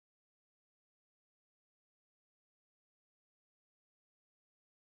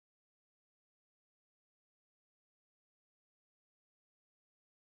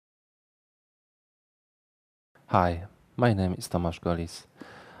Hi, my name is Tomasz Golis.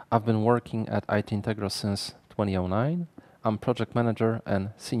 I've been working at IT Integro since 2009. I'm project manager and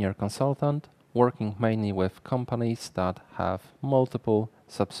senior consultant, working mainly with companies that have multiple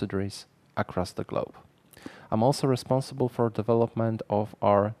subsidiaries across the globe. I'm also responsible for development of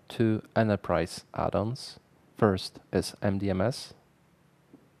our two enterprise add-ons. First is MDMS,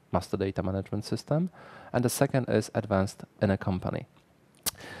 Master Data Management System, and the second is Advanced in a Company.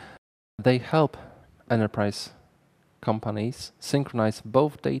 They help enterprise companies synchronize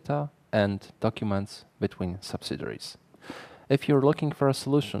both data and documents between subsidiaries. If you're looking for a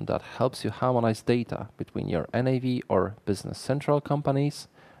solution that helps you harmonize data between your NAV or Business Central companies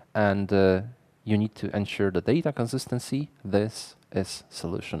and you need to ensure the data consistency, this is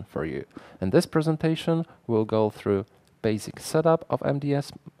solution for you. In this presentation, we'll go through basic setup of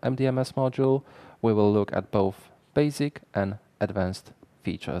MDMS module. We will look at both basic and advanced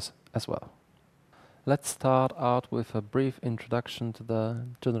features as well. Let's start out with a brief introduction to the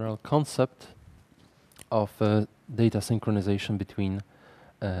general concept of data synchronization between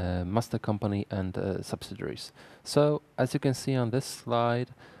master company and subsidiaries. So, as you can see on this slide,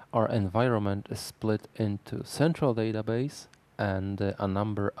 our environment is split into central database and a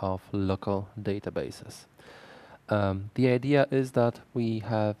number of local databases. The idea is that we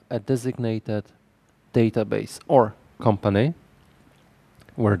have a designated database or company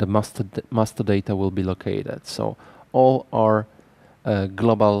where the master data will be located. So all our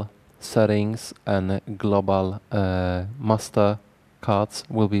global settings and global master cards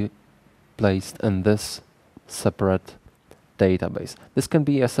will be placed in this separate database. This can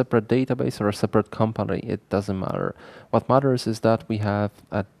be a separate database or a separate company, it doesn't matter. What matters is that we have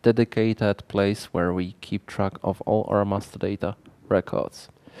a dedicated place where we keep track of all our master data records.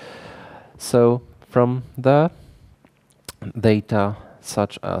 So from there, data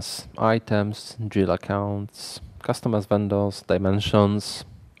such as items, GL accounts, customers, vendors, dimensions,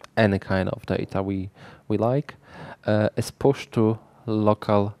 any kind of data we like, is pushed to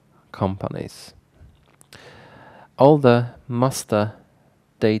local companies. All the master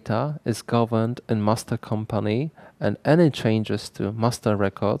data is governed in master company, and any changes to master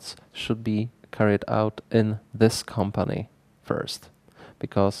records should be carried out in this company first,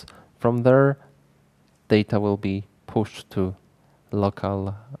 because from there data will be pushed to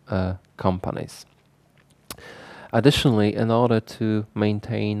local companies. Additionally, in order to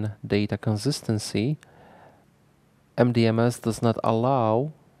maintain data consistency, MDMS does not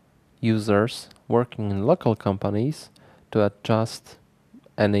allow users working in local companies to adjust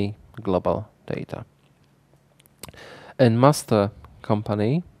any global data. In master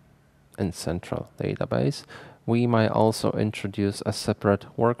company, in central database, we might also introduce a separate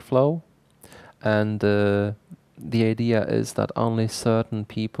workflow, and the idea is that only certain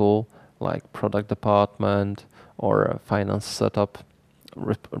people like product department or finance setup,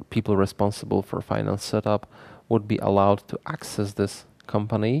 people responsible for finance setup would be allowed to access this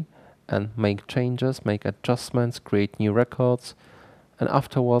company and make changes, make adjustments, create new records, and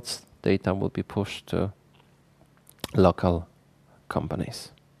afterwards data will be pushed to local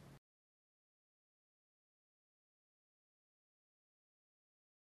companies.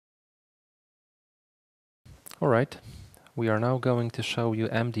 All right, we are now going to show you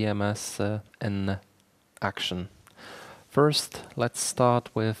MDMS in action. First, let's start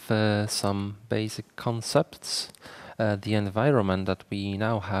with some basic concepts. The environment that we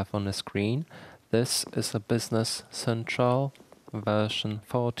now have on the screen, this is a Business Central version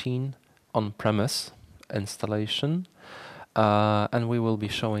 14 on-premise installation, and we will be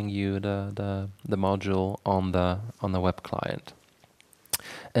showing you the module on the web client.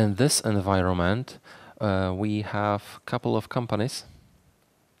 In this environment, we have a couple of companies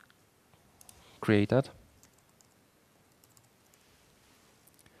created.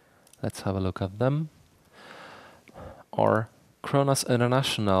 Let's have a look at them. Our Kronos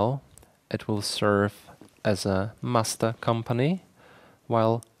International, it will serve as a master company,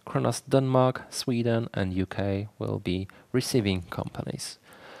 while Kronos Denmark, Sweden and UK will be receiving companies.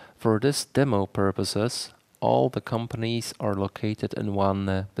 For this demo purposes, all the companies are located in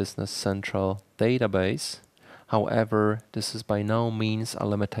one Business Central database. However, this is by no means a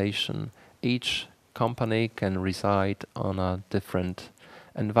limitation. Each company can reside on a different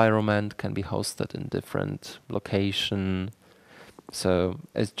environment, can be hosted in different location. So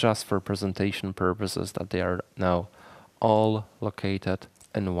it's just for presentation purposes that they are now all located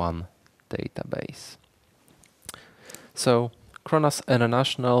in one database. So Kronos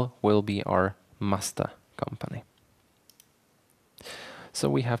International will be our master company. So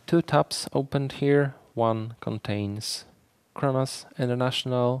we have two tabs opened here. One contains Kronos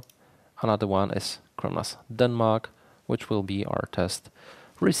International, another one is synchronous Denmark, which will be our test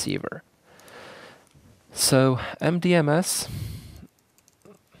receiver. So MDMS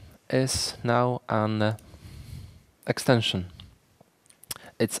is now an extension.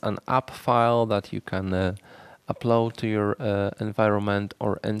 It's an app file that you can upload to your environment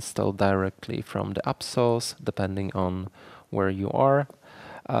or install directly from the app source, depending on where you are.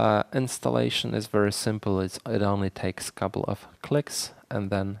 Installation is very simple. It only takes a couple of clicks and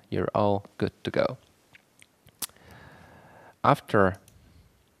then you're all good to go. After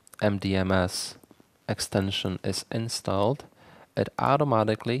MDMS extension is installed, it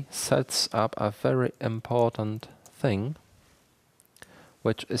automatically sets up a very important thing,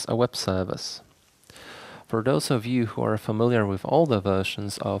 which is a web service. For those of you who are familiar with older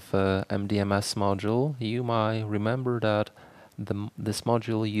versions of MDMS module, you might remember that this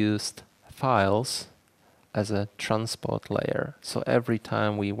module used files as a transport layer. So every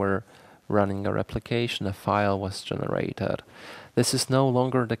time we were running a replication, a file was generated. This is no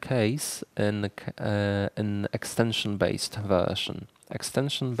longer the case in extension-based version.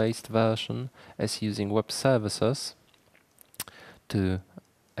 Extension-based version is using web services to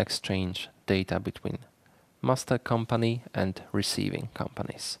exchange data between master company and receiving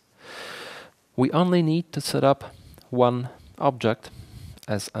companies. We only need to set up one object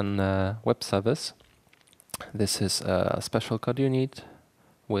as an web service. This is a special code unit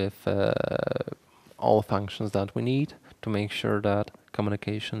with all functions that we need to make sure that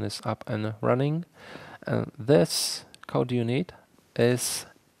communication is up and running. And this code unit is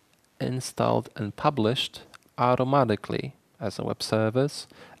installed and published automatically as a web service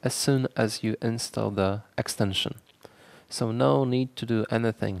as soon as you install the extension. So no need to do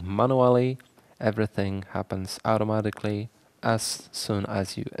anything manually. Everything happens automatically as soon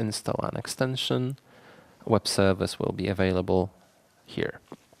as you install an extension. Web service will be available here.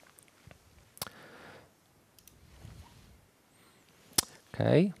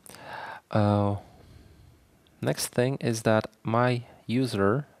 Okay. Next thing is that my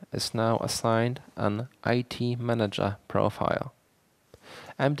user is now assigned an IT manager profile.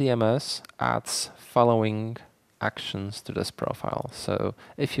 MDMS adds following actions to this profile. So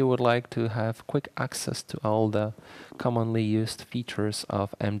if you would like to have quick access to all the commonly used features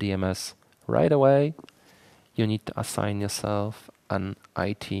of MDMS right away, you need to assign yourself an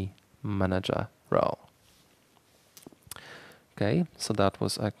IT manager role. Okay, so that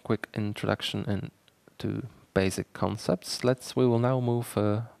was a quick introduction into basic concepts. We will now move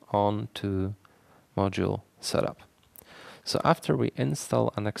on to module setup. So after we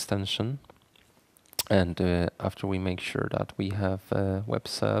install an extension and after we make sure that we have a web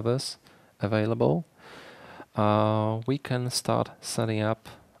service available, we can start setting up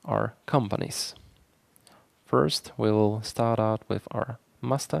our companies. First, we will start out with our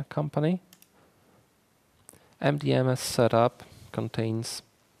master company. MDMS setup contains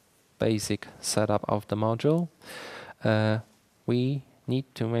basic setup of the module. We need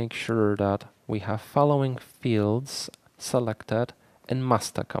to make sure that we have following fields selected in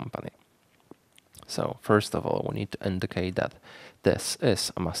master company. So first of all, we need to indicate that this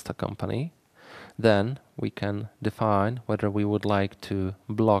is a master company. Then we can define whether we would like to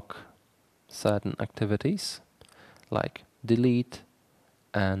block certain activities like delete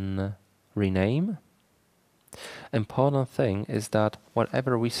and rename. Important thing is that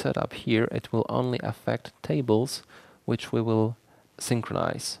whatever we set up here, it will only affect tables which we will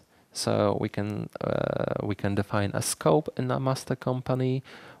synchronize. So we can define a scope in a master company.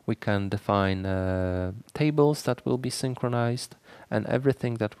 We can define tables that will be synchronized, and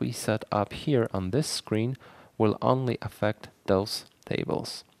everything that we set up here on this screen will only affect those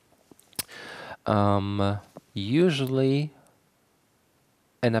tables. Usually,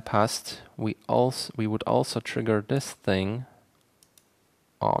 in the past, we would also trigger this thing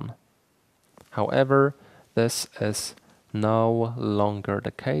on. However, this is no longer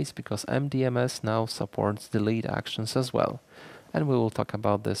the case because MDMS now supports delete actions as well. And we will talk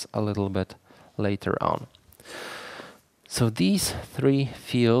about this a little bit later on. So these three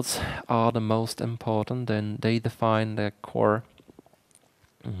fields are the most important, and they define the core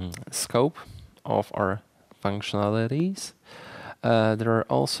scope of our functionalities. There are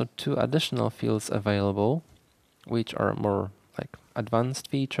also two additional fields available, which are more like advanced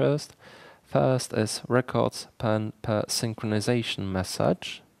features. First is records per synchronization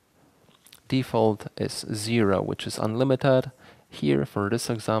message. Default is 0, which is unlimited. Here, for this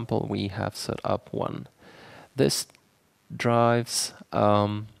example, we have set up 1. This drives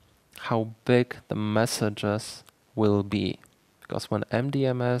how big the messages will be, because when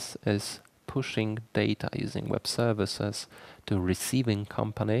MDMS is pushing data using web services to receiving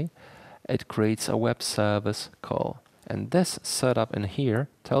company, it creates a web service call. And this setup in here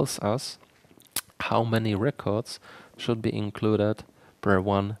tells us how many records should be included per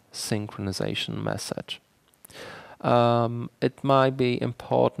one synchronization message. It might be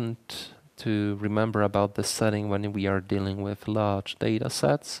important to remember about this setting when we are dealing with large data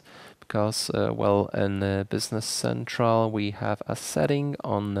sets, because, well, in Business Central we have a setting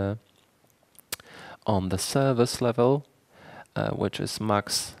on the service level, which is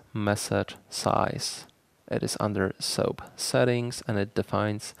max message size. It is under SOAP settings, and it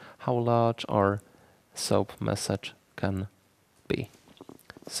defines how large our SOAP message can be.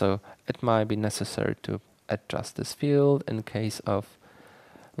 So it might be necessary to adjust this field in case of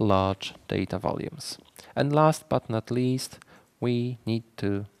large data volumes. And last but not least, we need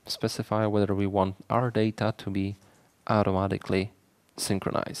to specify whether we want our data to be automatically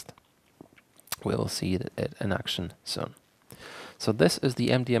synchronized. We'll see it in action soon. So this is the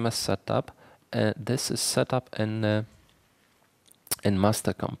MDMS setup. This is set up in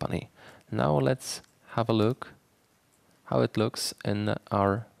master company. Now let's have a look how it looks in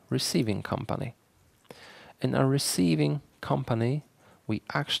our receiving company. In our receiving company, we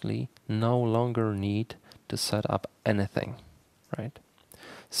actually no longer need to set up anything, right?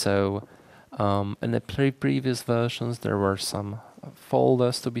 So in the previous versions, there were some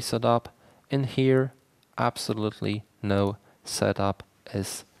folders to be set up. In here, absolutely no setup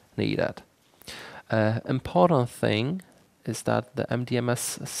is needed. Important thing is that the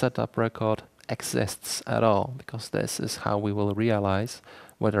MDMS setup record exists at all, because this is how we will realize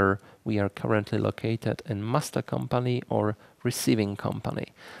whether we are currently located in master company or receiving company.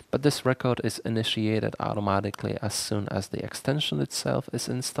 But this record is initiated automatically as soon as the extension itself is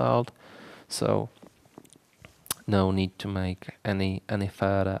installed, so no need to make any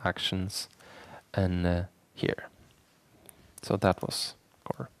further actions in here. So that was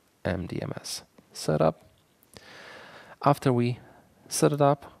our MDMS setup. After we set it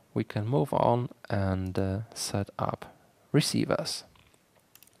up, we can move on and set up receivers.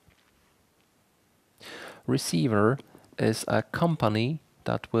 Receiver is a company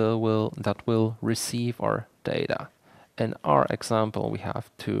that will receive our data. In our example, we have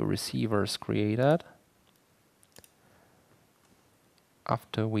 2 receivers created.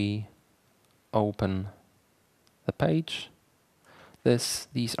 After we open the page,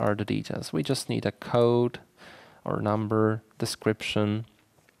 these are the details. We just need a code or number, description,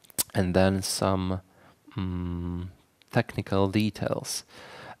 and then some technical details.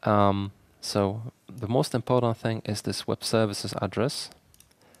 So the most important thing is this web services address.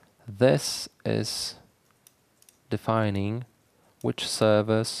 This is defining which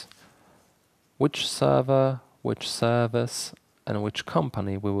service, which server, which service, and which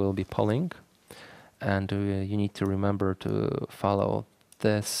company we will be polling. And you need to remember to follow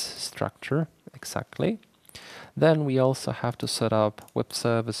this structure exactly. Then we also have to set up web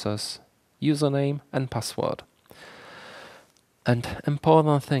services username and password. And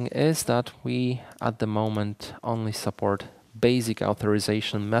important thing is that we at the moment only support basic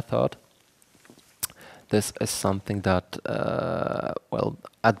authorization method. This is something that, well,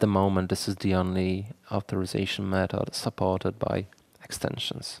 at the moment this is the only authorization method supported by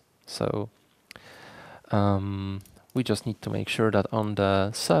extensions. So we just need to make sure that on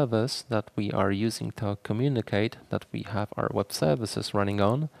the servers that we are using to communicate, that we have our web services running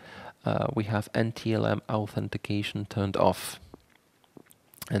on, we have NTLM authentication turned off.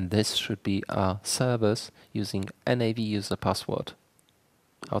 And this should be a service using NAV user password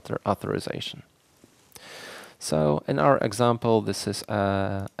authorization. So in our example, this is,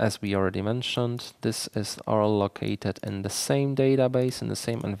 as we already mentioned, this is all located in the same database, in the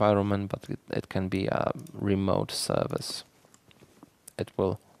same environment, but it can be a remote service. It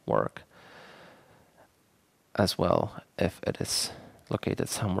will work as well if it is located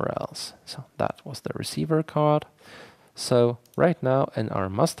somewhere else. So that was the receiver card. So right now in our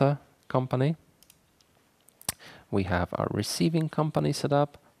master company, we have our receiving company set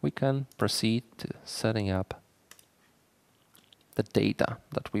up. We can proceed to setting up the data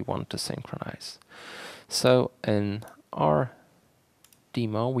that we want to synchronize. So in our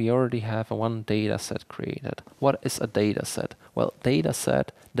demo, we already have one data set created. What is a data set? Well, data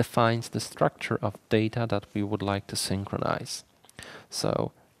set defines the structure of data that we would like to synchronize.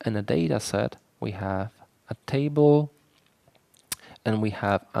 So in a data set, we have a table and we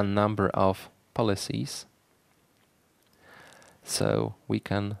have a number of policies. So we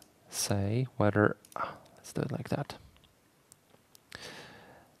can say whether, let's do it like that,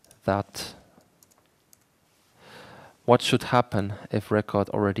 what should happen if record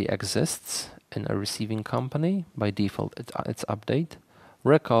already exists in a receiving company. By default, it's update.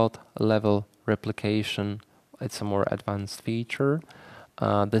 record level replication. It's a more advanced feature.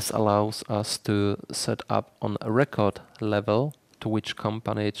 This allows us to set up on a record level to which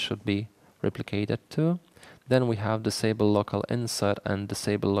company it should be replicated to. Then we have disable local insert and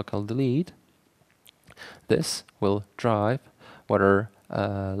disable local delete. This will drive whether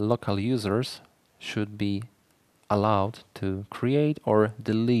local users should be allowed to create or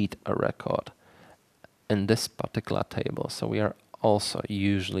delete a record in this particular table. So we are also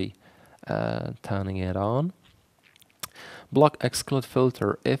usually turning it on. Block exclude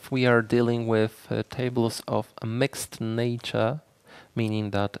filter. If we are dealing with tables of a mixed nature,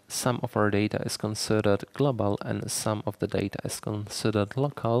 meaning that some of our data is considered global and some of the data is considered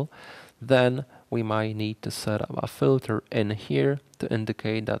local, then we might need to set up a filter in here to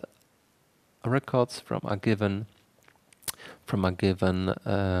indicate that records from a given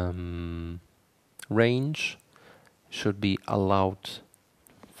range should be allowed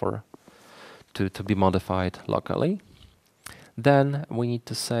to be modified locally. Then we need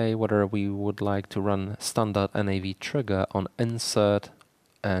to say whether we would like to run standard NAV trigger on insert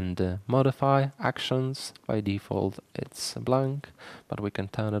and modify actions. By default it's blank, but we can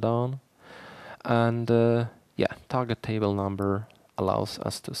turn it on. And yeah, target table number allows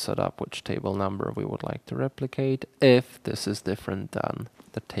us to set up which table number we would like to replicate if this is different than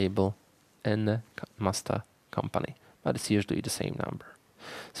the table in the master company, but it's usually the same number.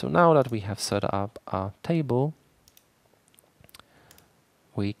 So now that we have set up a table,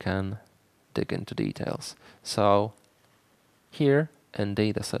 we can dig into details. So here in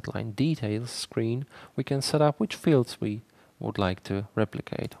dataset line details screen, we can set up which fields we would like to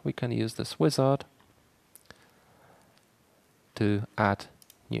replicate. We can use this wizard to add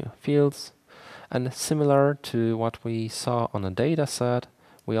new fields. And similar to what we saw on a dataset,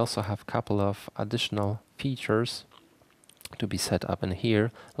 we also have a couple of additional features to be set up in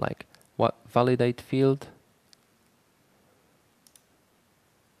here, like what validate field.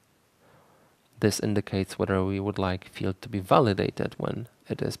 This indicates whether we would like field to be validated when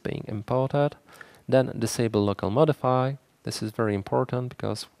it is being imported. Then disable local modify. This is very important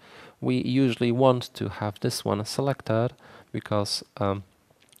because we usually want to have this one selected because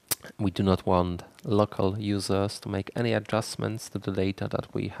we do not want local users to make any adjustments to the data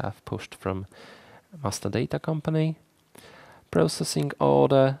that we have pushed from master data company. Processing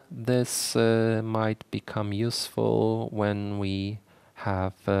order. This might become useful when we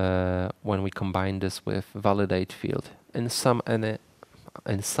combine this with validate field. In some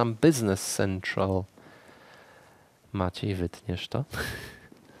business central Maciej, wytniesz to.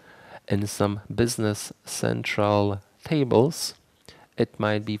 In some business central tables, it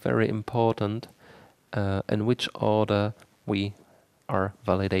might be very important in which order we are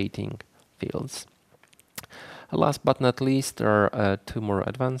validating fields. Last but not least, there are two more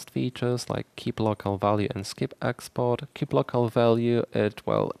advanced features like keep local value and skip export. Keep local value,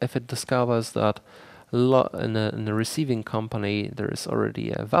 if it discovers that in the receiving company there is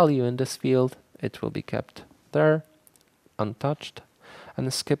already a value in this field, it will be kept there, untouched.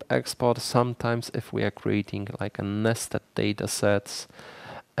 And skip export, sometimes if we are creating like a nested data sets,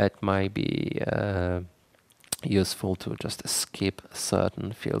 it might be useful to just skip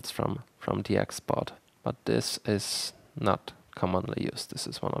certain fields from the export. But this is not commonly used. This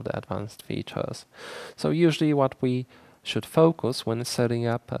is one of the advanced features. So usually what we should focus when setting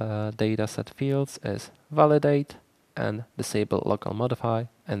up dataset fields is validate and disable local modify,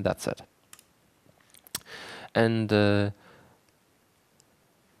 and that's it. And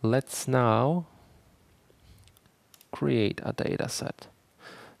let's now create a dataset.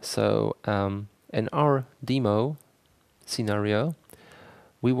 So in our demo scenario,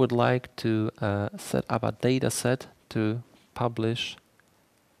 we would like to set up a dataset to publish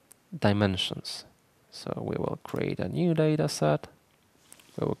dimensions. So we will create a new dataset.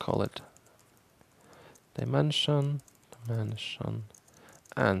 We will call it dimension,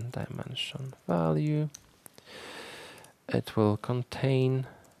 and dimension value. It will contain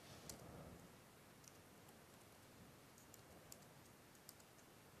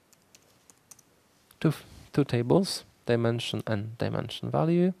two tables, dimension and dimension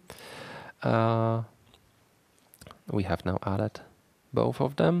value. We have now added both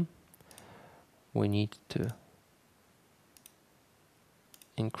of them. We need to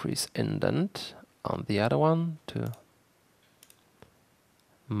increase indent on the other one to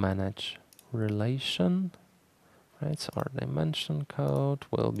manage relation. Right, so our dimension code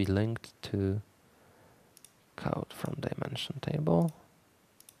will be linked to code from dimension table.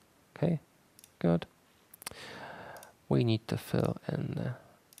 Okay, good. We need to fill in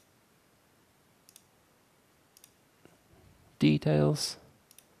details.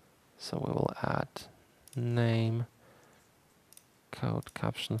 So we will add name, code,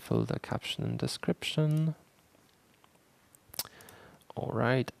 caption, filter, caption, and description. All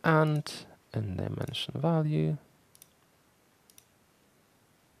right, and in dimension value,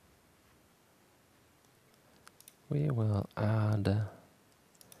 we will add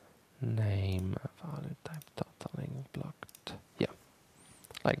name, value type, totaling, blocked. Yeah,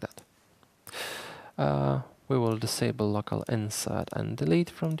 like that. We will disable local insert and delete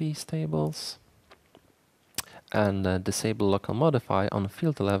from these tables. And disable local modify on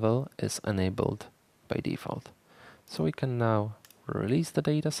field level is enabled by default. So we can now release the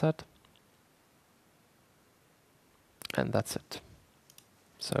dataset, and that's it.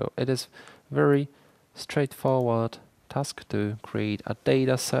 So it is very straightforward task to create a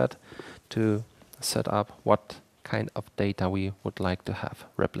dataset, to set up what kind of data we would like to have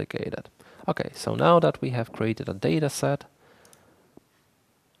replicated. Okay, so now that we have created a dataset,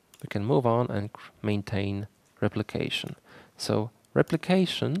 we can move on and maintain replication. So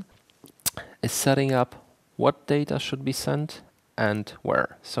replication is setting up what data should be sent and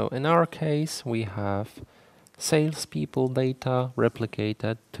where. So in our case, we have salespeople data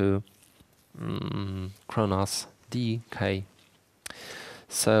replicated to Kronos DK.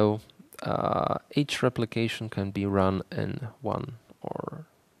 So each replication can be run in one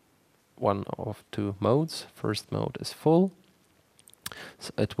of two modes. First mode is full.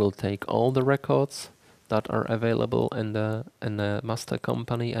 So it will take all the records that are available in the master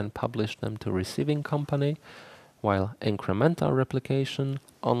company and publish them to receiving company, while incremental replication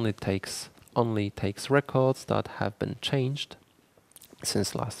only takes records that have been changed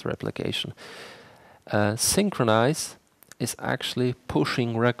since last replication. Synchronize is actually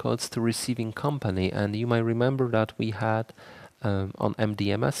pushing records to receiving company, and you might remember that we had on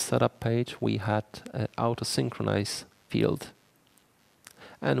MDMS setup page we had auto synchronize field,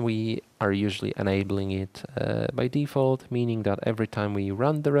 and we are usually enabling it by default, meaning that every time we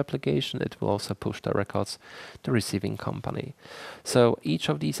run the replication, it will also push the records to receiving company. So each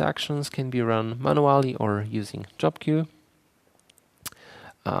of these actions can be run manually or using job queue.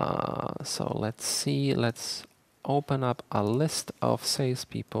 So let's see, let's open up a list of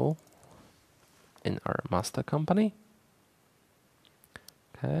salespeople in our master company.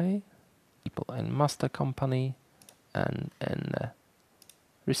 Okay, people in master company and in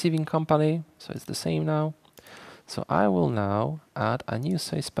receiving company, so it's the same now. So I will now add a new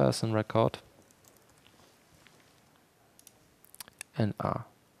salesperson record in our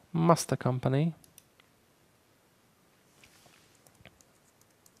master company.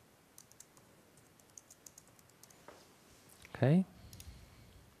 Okay,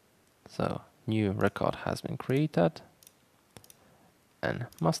 so new record has been created and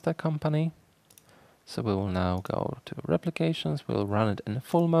master company. So we will now go to replications, we'll run it in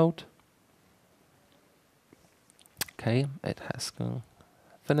full mode. Okay, it has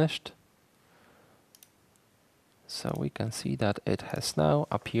finished. So we can see that it has now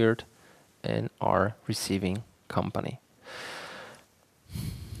appeared in our receiving company.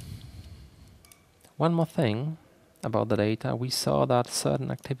 One more thing about the data, we saw that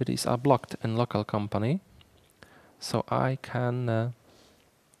certain activities are blocked in local company. So I can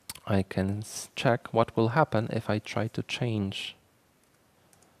check what will happen if I try to change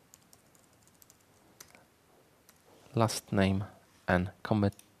last name and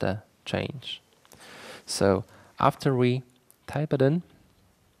commit the change. So after we type it in,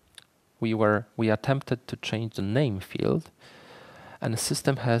 we attempted to change the name field, and the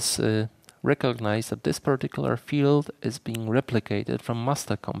system has recognized that this particular field is being replicated from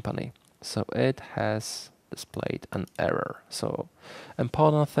master company. So it has displayed an error. So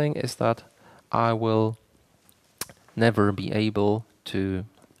important thing is that I will never be able to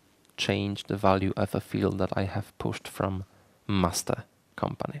change the value of a field that I have pushed from master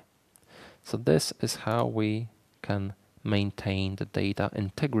company. So this is how we can maintain the data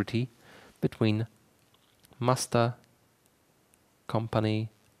integrity between master company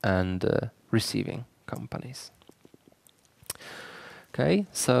and receiving companies. Okay,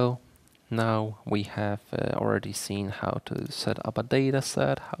 so now we have already seen how to set up a data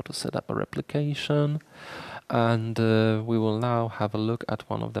set, how to set up a replication, and we will now have a look at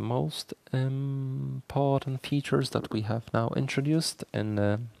one of the most important features that we have now introduced in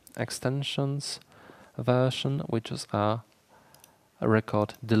the extensions version, which is a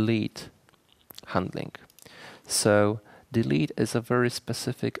record delete handling. So delete is a very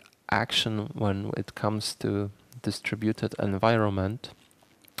specific action when it comes to distributed environment,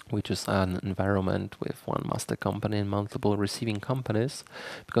 which is an environment with one master company and multiple receiving companies,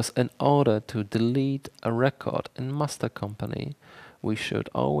 because in order to delete a record in master company, we should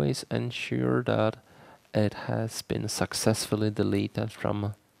always ensure that it has been successfully deleted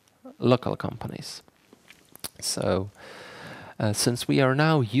from local companies. So since we are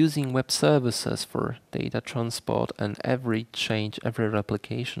now using web services for data transport and every change, every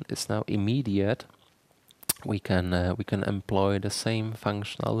replication is now immediate, we can employ the same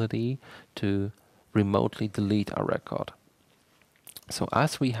functionality to remotely delete a record. So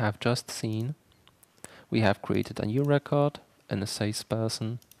as we have just seen, we have created a new record in a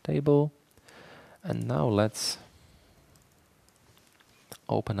salesperson table, and now let's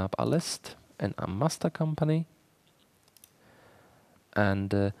open up a list in a master company,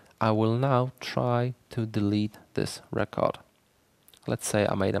 and I will now try to delete this record. Let's say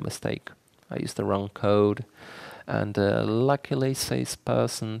I made a mistake. I used the wrong code, and luckily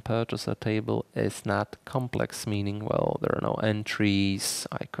salesperson purchaser table is not complex, meaning, well, there are no entries.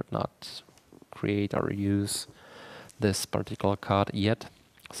 I could not create or use this particular card yet.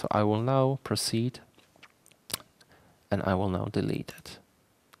 So I will now proceed, and I will now delete it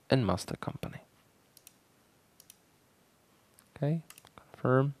in master company. Okay,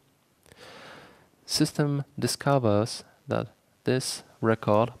 confirm. System discovers that this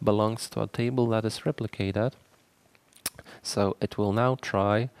record belongs to a table that is replicated, so it will now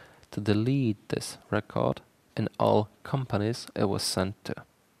try to delete this record in all companies it was sent to.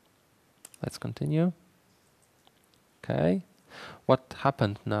 Let's continue. Okay, what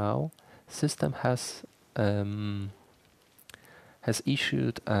happened now? System has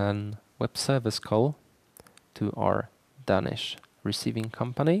issued an web service call to our Danish receiving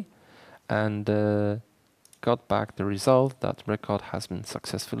company, and got back the result that record has been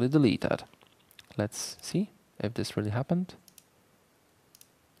successfully deleted. Let's see if this really happened.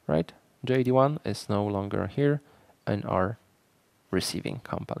 Right, JD1 is no longer here in our receiving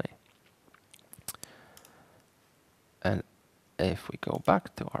company. And if we go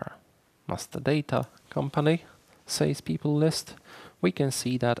back to our master data company salespeople list, we can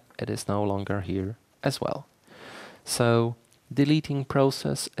see that it is no longer here as well. So deleting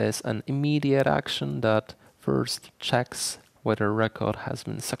process is an immediate action that first checks whether a record has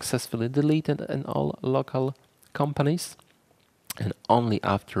been successfully deleted in all local companies, and only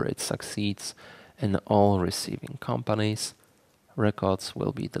after it succeeds in all receiving companies, records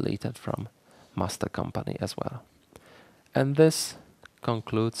will be deleted from master company as well. And this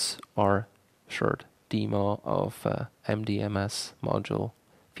concludes our short demo of MDMS module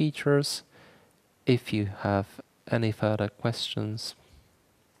features. If you have any further questions,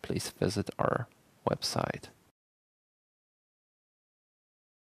 please visit our website.